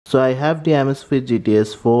So I have the Amazfit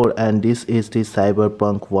GTS 4 and this is the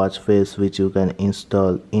Cyberpunk watch face which you can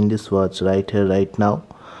install in this watch right here right now.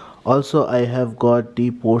 Also I have got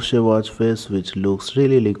the Porsche watch face which looks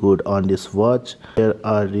really good on this watch. There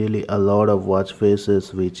are really a lot of watch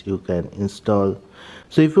faces which you can install.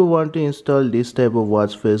 So if you want to install this type of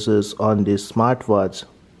watch faces on this smartwatch,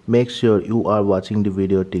 make sure you are watching the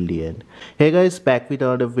video till the end. Hey guys, back with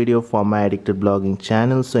another video from my addicted blogging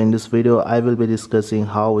channel. So in this video I will be discussing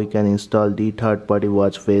how we can install the third-party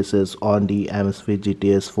watch faces on the Amazfit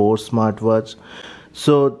GTS 4 smartwatch.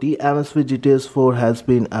 So the Amazfit GTS 4 has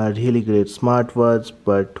been a really great smartwatch,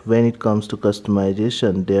 but when it comes to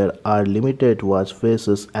customization, there are limited watch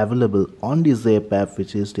faces available on the Zape app,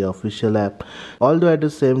 which is the official app. Although at the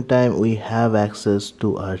same time we have access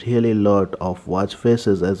to a really lot of watch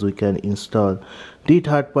faces, as we can install the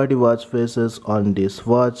third-party watch faces on this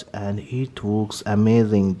watch and it looks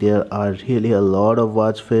amazing. There are really a lot of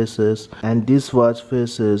watch faces, and these watch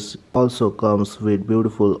faces also comes with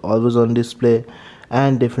beautiful always on display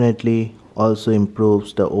and definitely also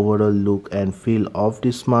improves the overall look and feel of the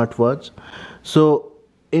smartwatch. So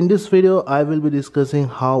in this video I will be discussing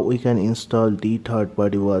how we can install the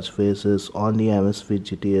third-party watch faces on the Amazfit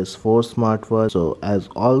GTS 4 smartwatch. So as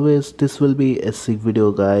always, this will be a sick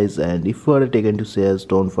video guys, and if you are taken to sales,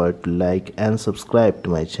 don't forget to like and subscribe to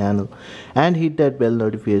my channel and hit that bell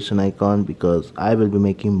notification icon because I will be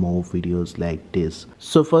making more videos like this.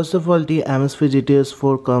 So first of all, the Amazfit GTS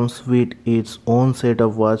 4 comes with its own set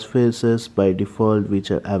of watch faces by default which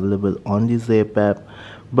are available on the Zape app.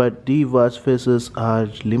 But the watch faces are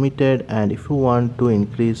limited, and if you want to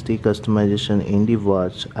increase the customization in the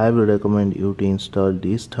watch, I will recommend you to install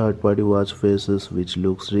these third-party watch faces which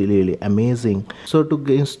looks really amazing. So to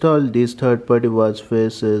install these third-party watch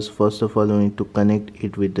faces, first of all you need to connect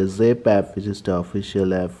it with the Zape app, which is the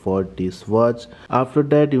official app for this watch. After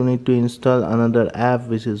that you need to install another app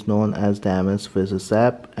which is known as the Amazfit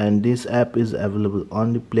app, and this app is available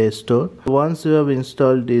on the Play Store. Once you have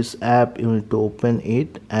installed this app, you need to open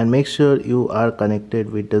it and make sure you are connected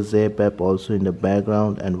with the Zape app also in the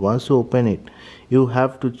background, and once you open it you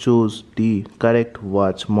have to choose the correct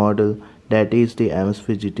watch model, that is the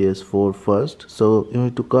Amazfit GTS 4 first. So you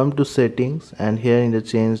need to come to settings, and here in the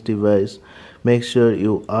change device make sure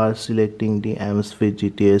you are selecting the Amazfit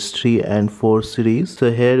GTS 3 and 4 series.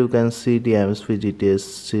 So here you can see the Amazfit GTS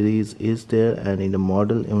series is there, and in the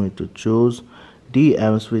model you need to choose the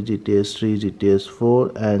Amazfit GTS 3, GTS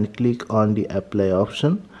 4 and click on the apply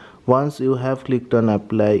option. Once you have clicked on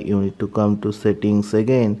apply, you need to come to settings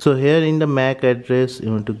again. So here in the MAC address,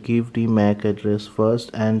 you need to give the MAC address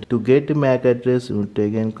first, and to get the MAC address you need to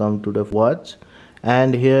again come to the watch,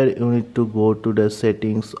 and here you need to go to the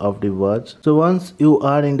settings of the watch. So once you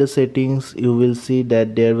are in the settings, you will see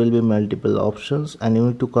that there will be multiple options, and you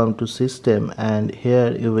need to come to system, and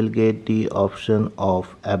here you will get the option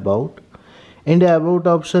of about. In the about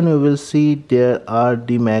option you will see there are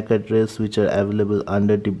the MAC address which are available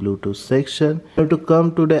under the Bluetooth section. You have to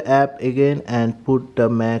come to the app again and put the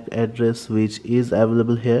MAC address which is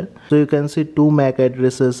available here. So you can see two MAC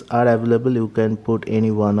addresses are available, you can put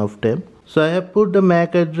any one of them. So I have put the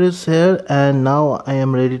MAC address here, and now I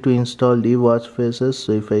am ready to install the watch faces.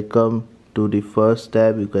 So if I come to the first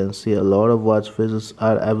tab, you can see a lot of watch faces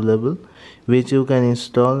are available which you can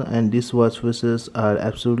install, and these watch faces are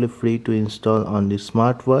absolutely free to install on the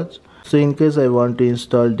smartwatch. So in case I want to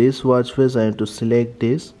install this watch face, I need to select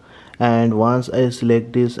this, and once I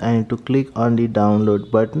select this I need to click on the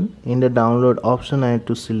download button. In the download option I need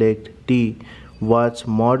to select the watch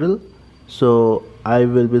model, so I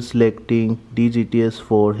will be selecting the GTS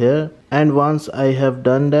 4 here, and once I have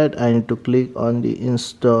done that I need to click on the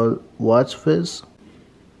install watch face.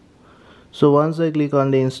 So once I click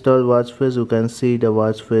on the install watch face, you can see the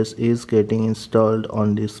watch face is getting installed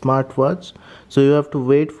on the smartwatch. So you have to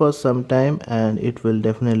wait for some time and it will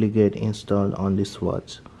definitely get installed on this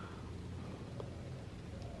watch.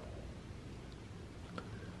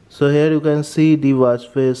 So here you can see the watch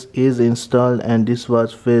face is installed, and this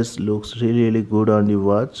watch face looks really good on the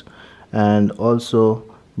watch, and also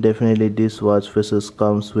definitely this watch faces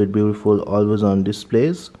comes with beautiful always on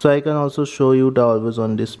displays. So I can also show you the always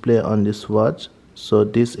on display on this watch. So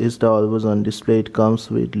this is the always on display it comes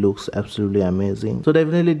with, looks absolutely amazing. So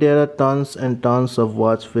definitely there are tons and tons of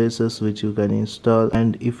watch faces which you can install,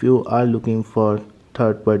 and if you are looking for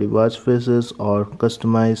third-party watch faces or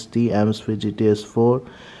customize the Amazfit GTS 4,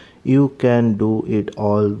 you can do it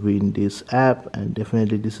all in this app, and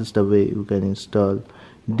definitely this is the way you can install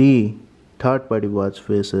the third-party watch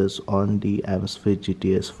faces on the Amazfit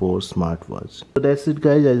GTS 4 smartwatch. So that's it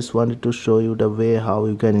guys, I just wanted to show you the way how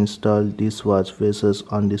you can install these watch faces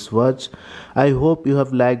on this watch. I hope you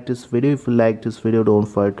have liked this video. If you like this video, don't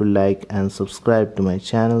forget to like and subscribe to my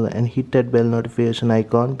channel and hit that bell notification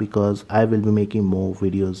icon because I will be making more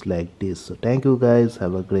videos like this. So thank you guys,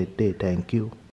 have a great day. Thank you.